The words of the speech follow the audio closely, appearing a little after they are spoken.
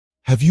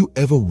Have you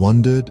ever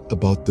wondered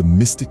about the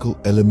mystical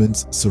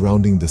elements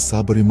surrounding the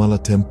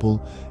Sabarimala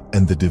temple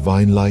and the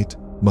divine light,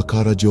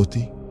 Makara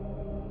Jyoti?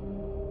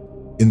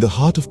 In the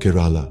heart of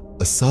Kerala,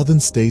 a southern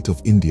state of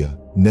India,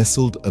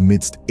 nestled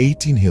amidst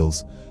 18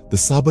 hills, the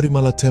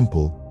Sabarimala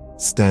temple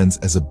stands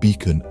as a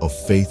beacon of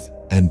faith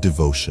and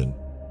devotion.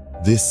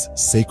 This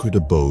sacred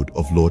abode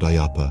of Lord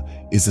Ayyappa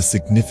is a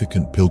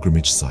significant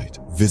pilgrimage site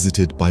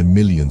visited by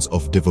millions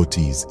of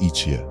devotees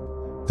each year.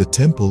 The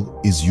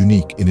temple is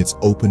unique in its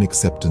open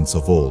acceptance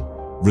of all,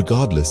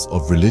 regardless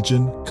of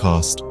religion,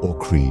 caste, or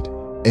creed,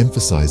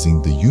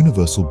 emphasizing the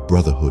universal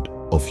brotherhood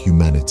of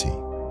humanity.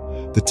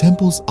 The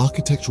temple's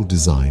architectural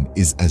design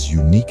is as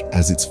unique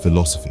as its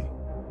philosophy.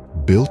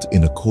 Built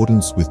in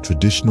accordance with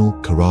traditional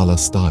Kerala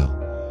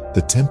style,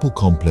 the temple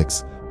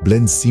complex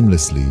blends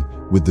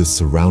seamlessly with the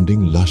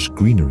surrounding lush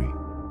greenery,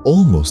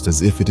 almost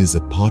as if it is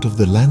a part of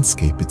the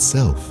landscape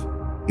itself.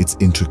 Its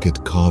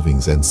intricate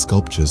carvings and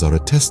sculptures are a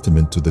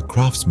testament to the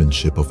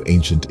craftsmanship of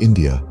ancient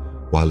India,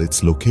 while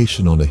its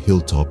location on a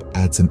hilltop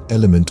adds an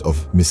element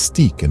of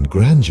mystique and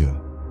grandeur.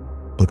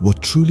 But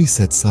what truly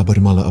sets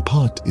Sabarimala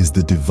apart is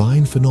the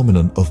divine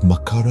phenomenon of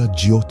Makara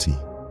Jyoti,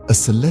 a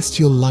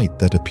celestial light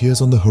that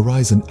appears on the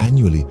horizon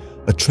annually,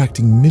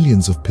 attracting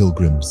millions of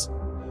pilgrims.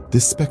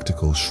 This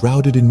spectacle,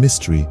 shrouded in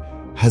mystery,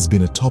 has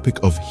been a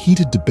topic of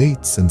heated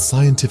debates and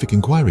scientific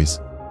inquiries.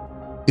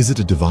 Is it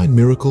a divine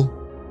miracle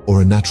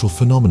or a natural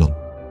phenomenon?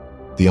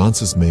 The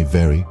answers may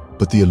vary,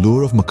 but the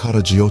allure of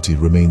Makara Jyoti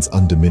remains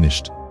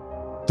undiminished.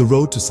 The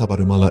road to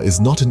Sabarimala is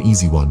not an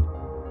easy one.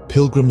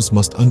 Pilgrims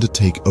must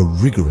undertake a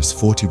rigorous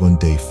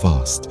 41-day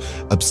fast,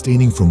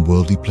 abstaining from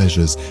worldly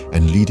pleasures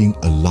and leading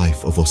a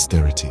life of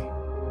austerity.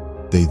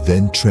 They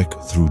then trek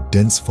through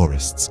dense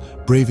forests,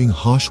 braving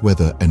harsh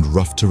weather and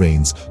rough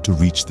terrains to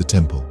reach the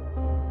temple.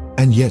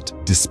 And yet,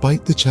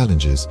 despite the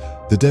challenges,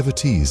 the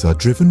devotees are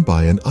driven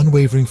by an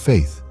unwavering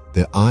faith,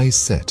 their eyes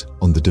set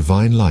on the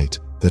divine light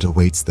that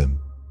awaits them.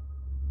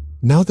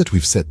 Now that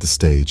we've set the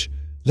stage,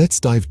 let's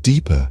dive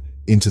deeper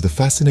into the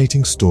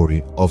fascinating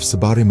story of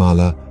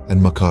Sabarimala and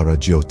Makara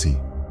Jyoti.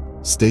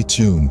 Stay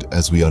tuned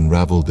as we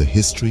unravel the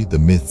history, the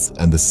myths,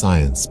 and the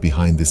science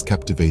behind this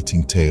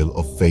captivating tale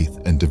of faith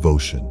and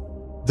devotion.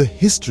 The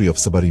history of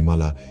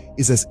Sabarimala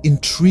is as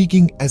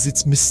intriguing as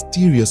its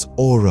mysterious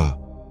aura.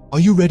 Are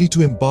you ready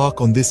to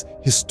embark on this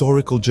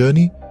historical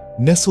journey?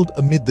 Nestled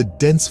amid the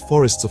dense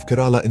forests of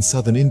Kerala in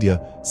southern India,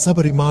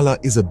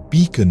 Sabarimala is a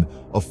beacon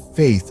of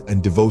faith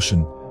and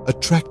devotion,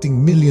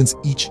 attracting millions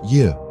each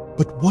year.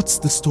 But what's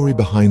the story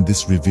behind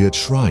this revered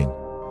shrine?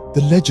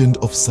 The legend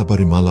of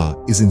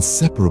Sabarimala is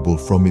inseparable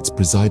from its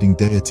presiding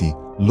deity,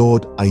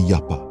 Lord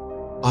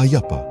Ayyappa.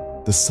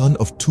 Ayyappa, the son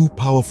of two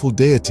powerful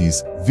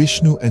deities,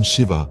 Vishnu and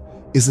Shiva,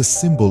 is a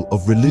symbol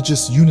of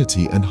religious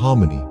unity and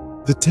harmony.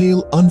 The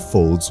tale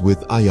unfolds with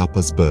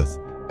Ayyappa's birth,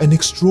 an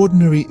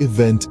extraordinary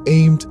event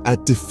aimed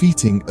at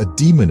defeating a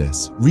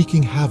demoness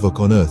wreaking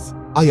havoc on earth.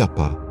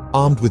 Ayyappa,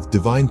 armed with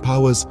divine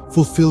powers,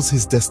 fulfills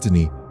his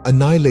destiny,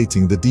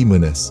 annihilating the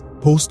demoness.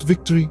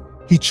 Post-victory,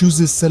 he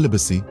chooses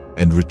celibacy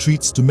and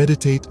retreats to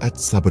meditate at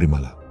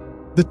Sabarimala.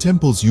 The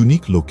temple's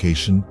unique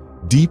location,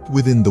 deep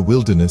within the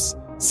wilderness,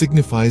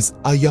 signifies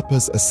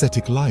Ayyappa's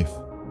ascetic life.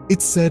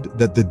 It's said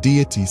that the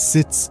deity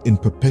sits in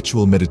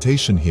perpetual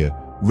meditation here,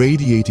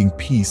 radiating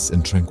peace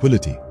and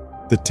tranquility.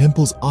 The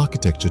temple's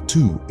architecture,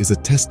 too, is a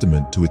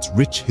testament to its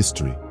rich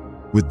history,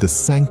 with the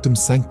Sanctum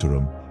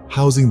Sanctorum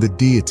housing the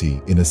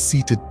deity in a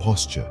seated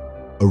posture,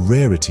 a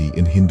rarity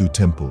in Hindu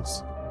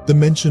temples. The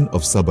mention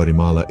of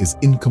Sabarimala is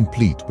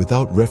incomplete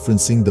without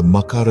referencing the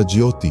Makara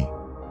Jyoti,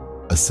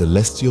 a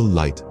celestial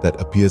light that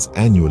appears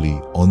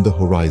annually on the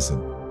horizon.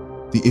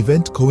 The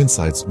event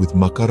coincides with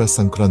Makara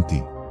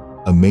Sankranti,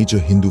 a major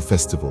Hindu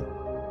festival.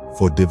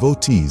 For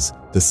devotees,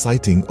 the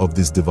sighting of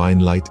this divine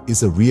light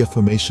is a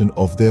reaffirmation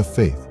of their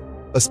faith,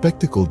 a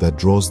spectacle that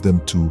draws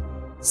them to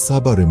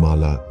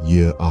Sabarimala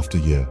year after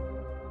year.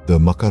 The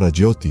Makara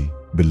Jyoti,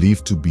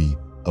 believed to be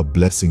a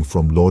blessing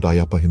from Lord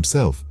Ayyappa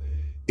himself,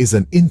 is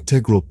an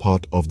integral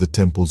part of the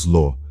temple's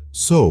lore.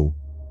 So,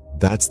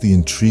 that's the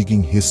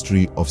intriguing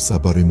history of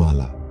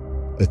Sabarimala,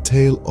 a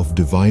tale of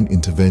divine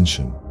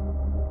intervention,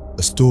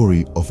 a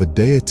story of a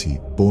deity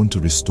born to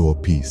restore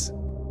peace,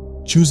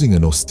 choosing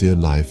an austere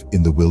life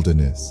in the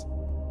wilderness.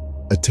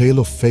 A tale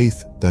of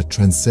faith that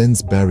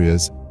transcends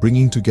barriers,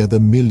 bringing together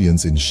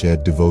millions in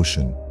shared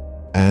devotion.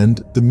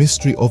 And the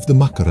mystery of the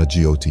Makara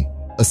Jyoti,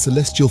 a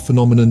celestial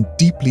phenomenon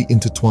deeply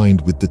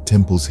intertwined with the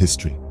temple's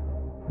history.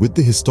 With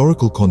the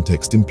historical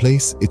context in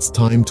place, it's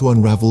time to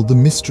unravel the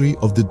mystery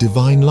of the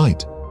divine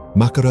light,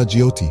 Makara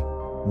Jyoti.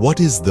 What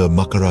is the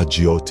Makara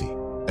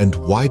Jyoti, and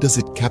why does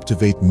it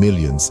captivate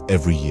millions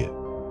every year?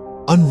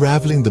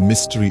 Unraveling the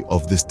mystery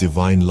of this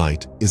divine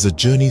light is a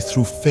journey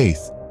through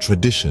faith,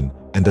 tradition,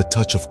 and a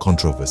touch of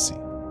controversy.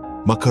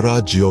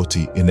 Makara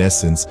Jyoti, in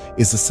essence,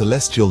 is a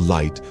celestial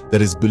light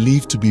that is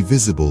believed to be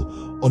visible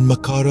on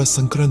Makara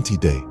Sankranti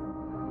Day,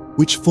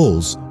 which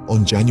falls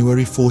on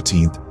January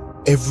 14th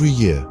every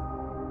year.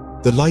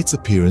 The light's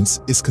appearance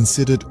is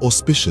considered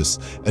auspicious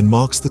and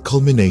marks the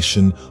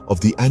culmination of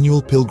the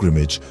annual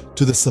pilgrimage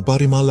to the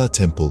Sabarimala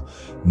temple,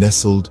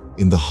 nestled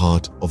in the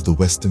heart of the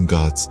Western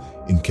Ghats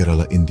in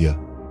Kerala, India.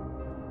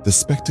 The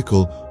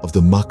spectacle of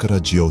the Makara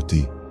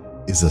Jyoti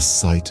is a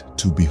sight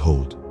to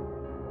behold.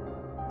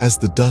 As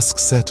the dusk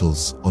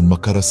settles on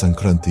Makara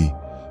Sankranti,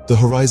 the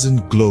horizon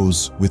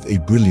glows with a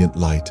brilliant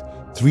light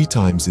 3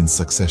 times in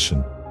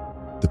succession.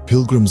 The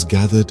pilgrims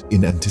gathered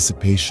in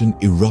anticipation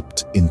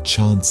erupt in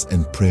chants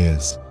and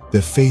prayers,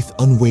 their faith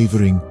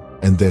unwavering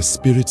and their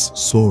spirits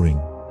soaring.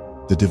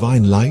 The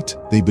divine light,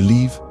 they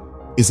believe,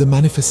 is a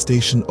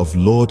manifestation of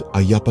Lord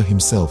Ayyappa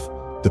himself,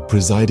 the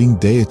presiding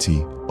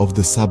deity of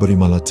the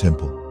Sabarimala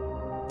temple.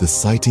 The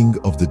sighting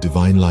of the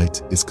divine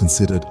light is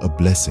considered a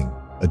blessing,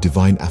 a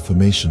divine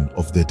affirmation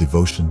of their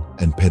devotion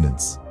and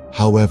penance.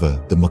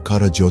 However, the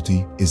Makara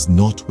Jyoti is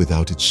not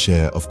without its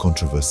share of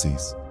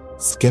controversies.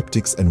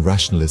 Skeptics and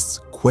rationalists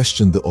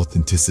question the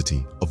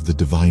authenticity of the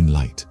divine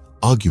light,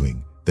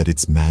 arguing that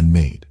it's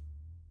man-made.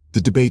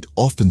 The debate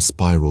often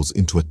spirals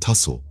into a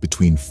tussle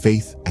between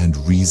faith and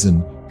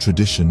reason,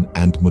 tradition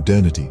and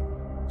modernity.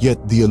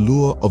 Yet the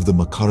allure of the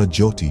Makara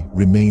Jyoti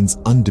remains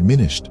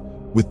undiminished,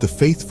 with the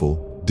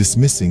faithful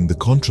dismissing the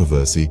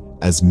controversy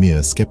as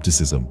mere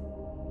skepticism.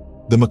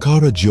 The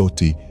Makara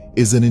Jyoti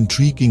is an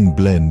intriguing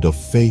blend of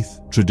faith,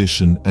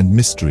 tradition, and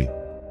mystery.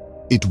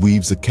 It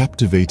weaves a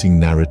captivating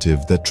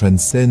narrative that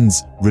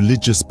transcends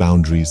religious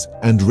boundaries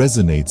and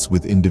resonates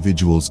with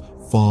individuals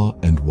far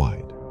and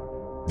wide.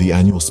 The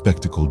annual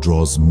spectacle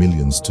draws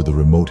millions to the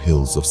remote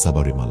hills of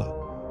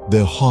Sabarimala,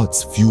 their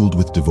hearts fueled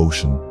with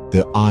devotion,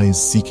 their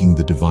eyes seeking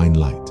the divine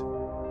light.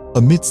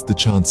 Amidst the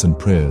chants and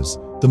prayers,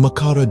 the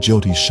Makara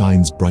Jyoti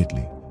shines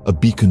brightly, a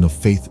beacon of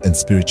faith and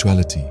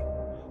spirituality.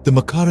 The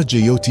Makara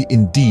Jyoti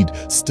indeed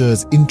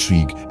stirs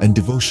intrigue and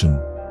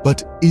devotion,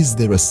 but is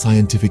there a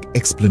scientific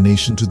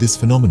explanation to this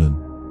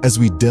phenomenon? As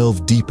we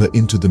delve deeper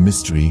into the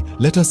mystery,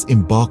 let us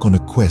embark on a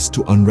quest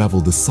to unravel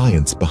the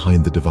science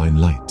behind the divine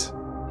light.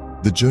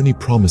 The journey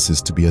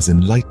promises to be as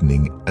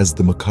enlightening as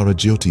the Makara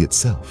Jyoti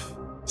itself.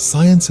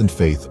 Science and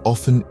faith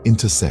often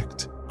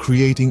intersect,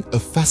 creating a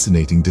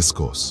fascinating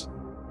discourse.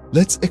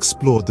 Let's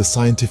explore the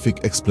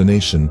scientific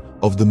explanation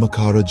of the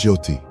Makara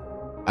Jyoti.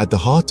 At the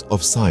heart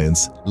of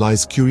science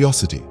lies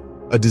curiosity,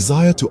 a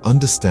desire to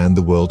understand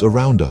the world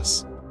around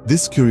us.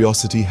 This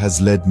curiosity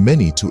has led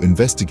many to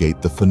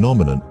investigate the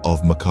phenomenon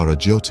of Makara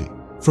Jyoti.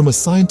 From a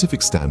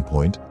scientific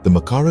standpoint, the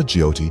Makara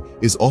Jyoti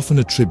is often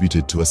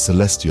attributed to a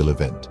celestial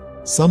event.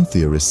 Some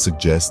theorists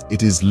suggest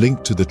it is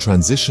linked to the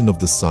transition of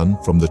the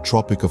sun from the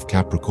Tropic of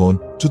Capricorn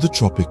to the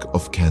Tropic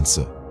of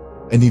Cancer,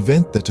 an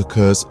event that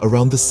occurs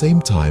around the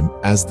same time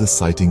as the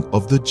sighting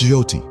of the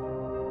Jyoti.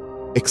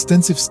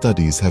 Extensive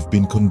studies have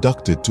been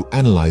conducted to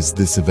analyze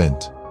this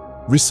event.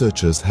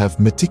 Researchers have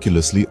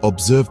meticulously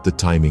observed the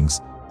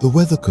timings, the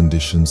weather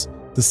conditions,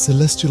 the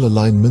celestial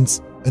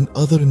alignments, and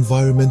other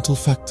environmental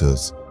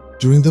factors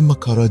during the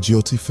Makara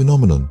Jyoti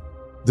phenomenon.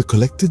 The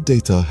collected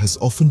data has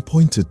often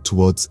pointed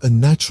towards a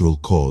natural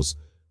cause,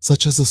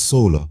 such as a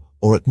solar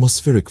or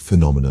atmospheric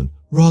phenomenon,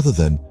 rather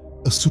than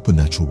a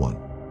supernatural one.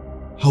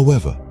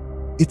 However,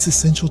 it's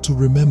essential to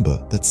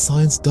remember that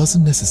science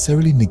doesn't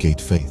necessarily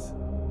negate faith.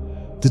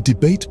 The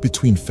debate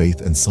between faith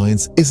and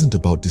science isn't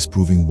about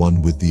disproving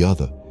one with the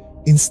other.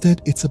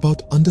 Instead, it's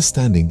about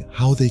understanding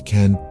how they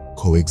can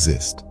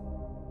coexist.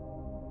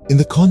 In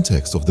the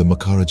context of the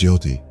Makara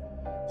Jyoti,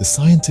 the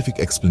scientific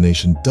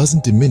explanation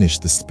doesn't diminish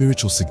the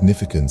spiritual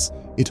significance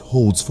it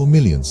holds for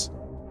millions.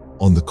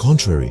 On the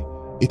contrary,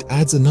 it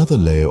adds another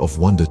layer of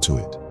wonder to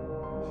it.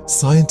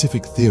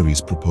 Scientific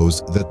theories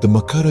propose that the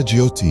Makara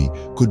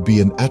Jyoti could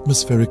be an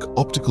atmospheric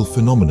optical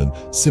phenomenon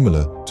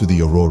similar to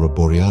the aurora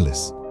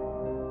borealis.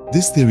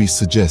 This theory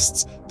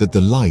suggests that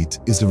the light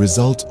is a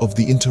result of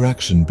the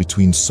interaction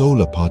between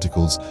solar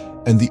particles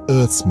and the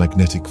Earth's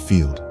magnetic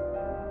field.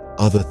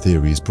 Other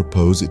theories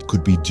propose it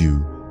could be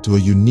due to a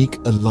unique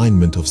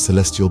alignment of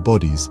celestial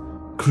bodies,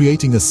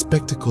 creating a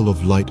spectacle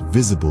of light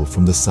visible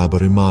from the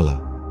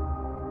Sabarimala.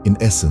 In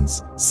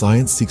essence,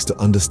 science seeks to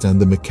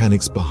understand the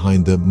mechanics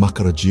behind the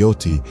Makara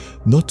Jyoti,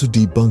 not to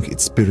debunk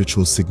its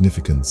spiritual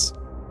significance.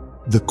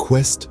 The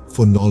quest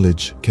for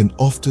knowledge can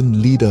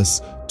often lead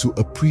us to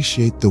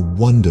appreciate the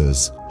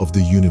wonders of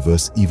the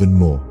universe even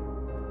more.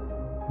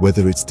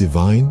 Whether it's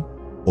divine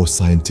or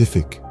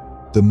scientific,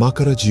 the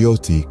Makara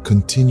Jyoti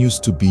continues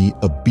to be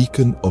a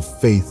beacon of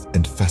faith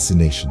and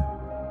fascination.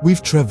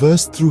 We've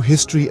traversed through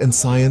history and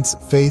science,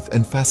 faith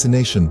and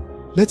fascination.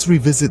 Let's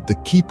revisit the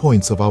key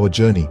points of our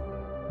journey.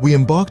 We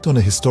embarked on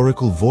a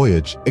historical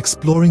voyage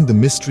exploring the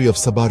mystery of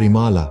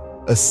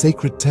Sabarimala, a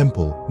sacred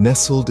temple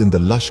nestled in the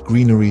lush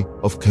greenery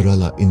of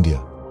Kerala,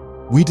 India.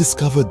 We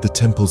discovered the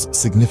temple's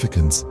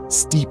significance,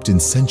 steeped in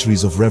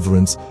centuries of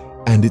reverence,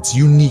 and its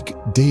unique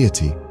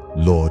deity,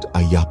 Lord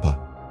Ayyappa,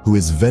 who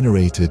is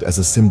venerated as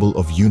a symbol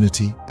of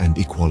unity and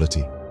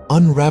equality.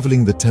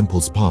 Unraveling the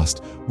temple's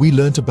past, we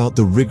learnt about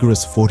the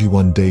rigorous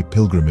 41-day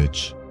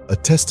pilgrimage, a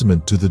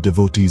testament to the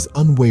devotees'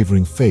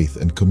 unwavering faith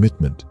and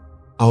commitment.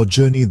 Our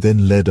journey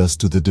then led us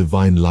to the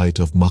divine light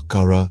of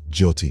Makara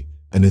Jyoti,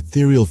 an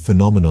ethereal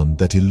phenomenon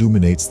that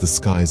illuminates the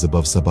skies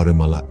above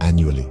Sabarimala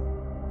annually.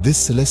 This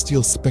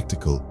celestial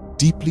spectacle,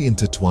 deeply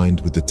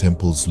intertwined with the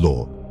temple's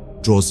lore,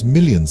 draws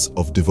millions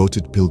of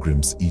devoted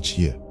pilgrims each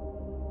year.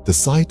 The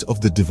sight of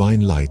the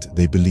divine light,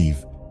 they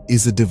believe,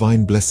 is a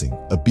divine blessing,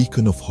 a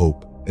beacon of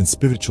hope and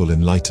spiritual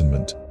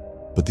enlightenment.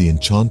 But the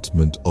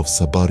enchantment of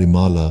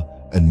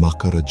Sabarimala and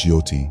Makara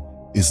Jyoti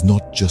is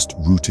not just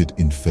rooted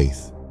in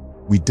faith.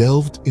 We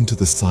delved into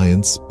the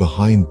science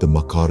behind the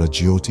Makara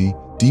Jyoti,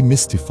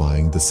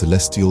 demystifying the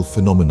celestial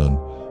phenomenon.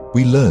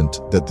 We learned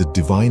that the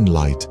divine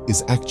light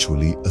is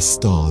actually a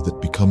star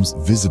that becomes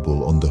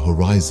visible on the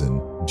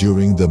horizon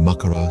during the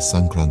Makara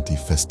Sankranti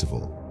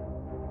festival.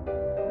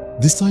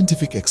 This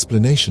scientific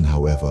explanation,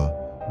 however,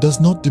 does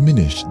not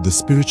diminish the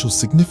spiritual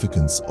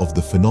significance of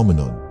the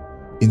phenomenon.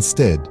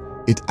 Instead,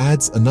 it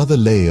adds another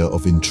layer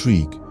of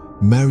intrigue,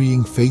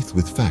 marrying faith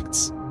with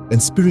facts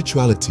and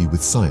spirituality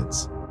with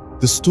science.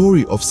 The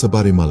story of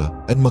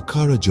Sabarimala and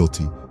Makara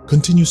Jyoti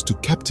continues to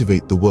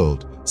captivate the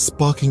world,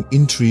 sparking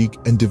intrigue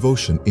and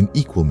devotion in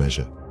equal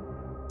measure.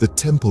 The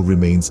temple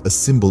remains a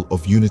symbol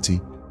of unity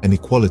and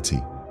equality,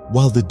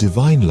 while the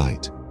divine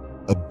light,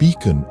 a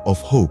beacon of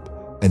hope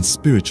and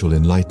spiritual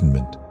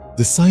enlightenment.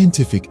 The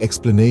scientific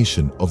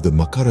explanation of the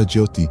Makara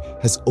Jyoti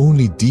has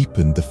only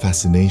deepened the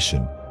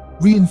fascination,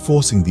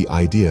 reinforcing the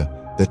idea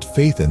that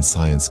faith and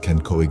science can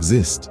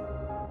coexist.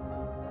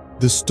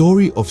 The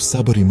story of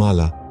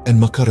Sabarimala and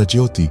Makara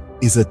Jyoti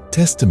is a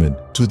testament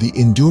to the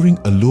enduring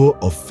allure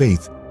of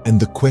faith and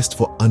the quest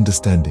for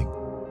understanding.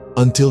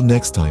 Until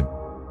next time,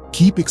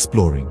 keep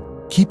exploring,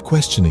 keep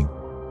questioning,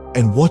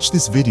 and watch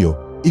this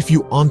video if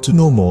you want to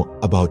know more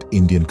about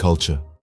Indian culture.